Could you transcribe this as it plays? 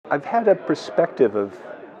I've had a perspective of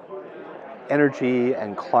energy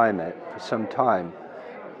and climate for some time,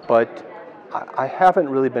 but I haven't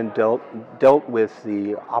really been dealt with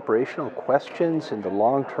the operational questions and the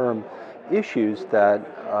long-term issues that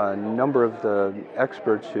a number of the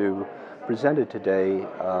experts who presented today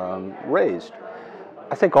raised.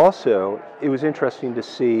 I think also it was interesting to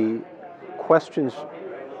see questions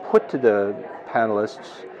put to the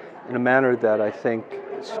panelists in a manner that I think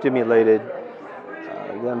stimulated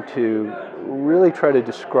them to really try to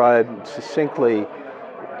describe succinctly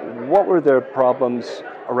what were their problems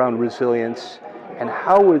around resilience and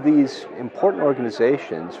how were these important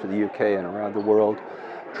organizations for the UK and around the world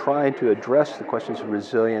trying to address the questions of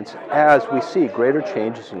resilience as we see greater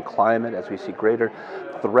changes in climate, as we see greater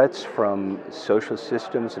threats from social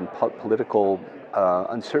systems and political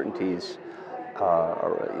uncertainties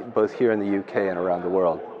both here in the UK and around the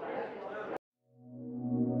world.